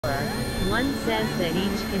One says that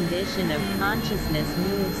each condition of consciousness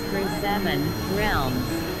moves through 7 realms.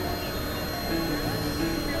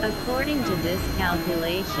 According to this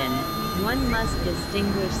calculation, one must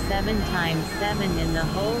distinguish 7 times 7 in the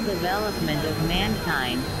whole development of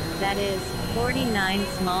mankind, that is, 49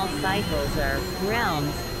 small cycles or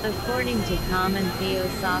realms, according to common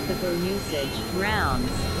theosophical usage,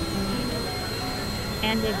 rounds.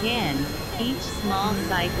 And again, each small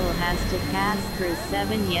cycle has to pass through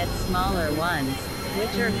 7 yet smaller ones,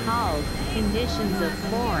 which are called conditions of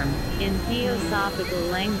form, in theosophical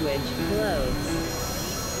language, globes.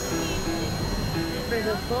 For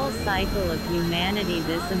the full cycle of humanity,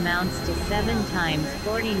 this amounts to 7 times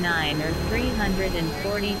 49 or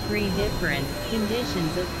 343 different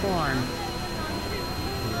conditions of form.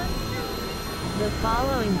 The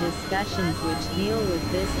following discussions which deal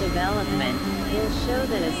with this development, will show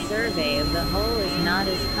that a survey of the whole is not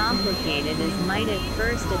as complicated as might at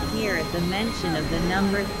first appear at the mention of the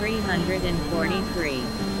number 343.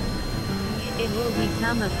 It will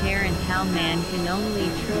become apparent how man can only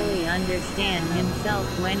truly understand himself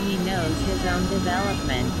when he knows his own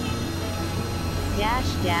development.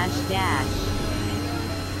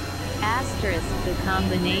 Asterisk, the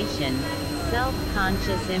combination,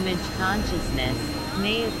 self-conscious image consciousness,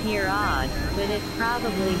 may appear odd, but it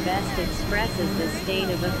probably best expresses the state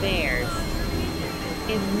of affairs.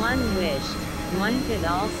 If one wished, one could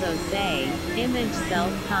also say, image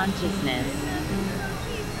self-consciousness.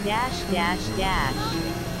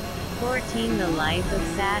 14 The life of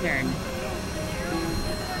Saturn.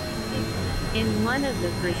 In one of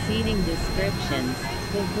the preceding descriptions,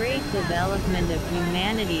 the great development of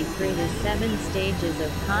humanity through the 7 stages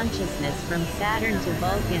of consciousness from Saturn to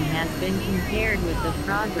Vulcan has been compared with the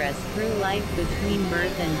progress through life between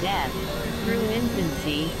birth and death, through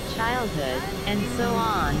infancy, childhood, and so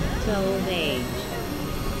on, to old age.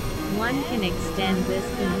 One can extend this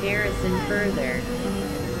comparison further.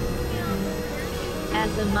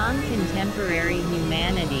 As among contemporary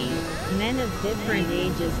humanity, men of different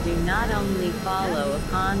ages do not only follow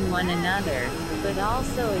upon one another, but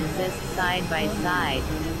also exist side by side,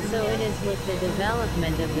 so it is with the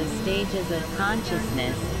development of the stages of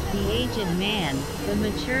consciousness, the aged man, the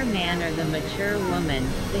mature man or the mature woman,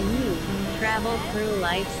 the youth, travel through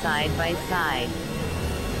life side by side.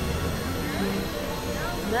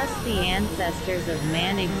 Thus the ancestors of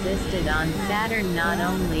man existed on Saturn not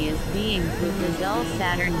only as beings with the dull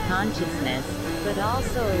Saturn consciousness, but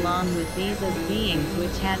also along with these as beings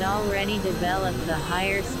which had already developed the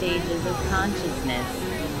higher stages of consciousness.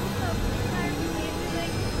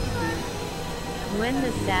 When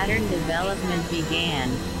the Saturn development began,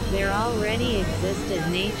 there already existed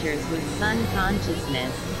natures with Sun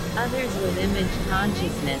consciousness, others with image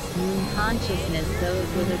consciousness, moon consciousness, those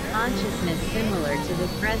with a consciousness similar to the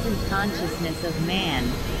present consciousness of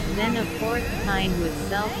man, then a fourth kind with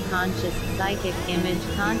self-conscious psychic image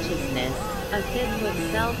consciousness, a fifth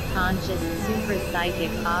with self-conscious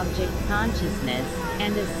super-psychic object consciousness,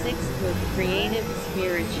 and a sixth with creative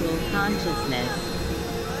spiritual consciousness.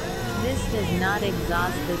 This does not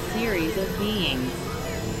exhaust the series of beings.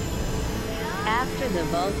 After the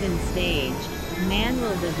Vulcan stage, man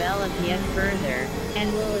will develop yet further,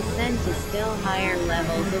 and will ascend to still higher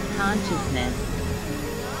levels of consciousness.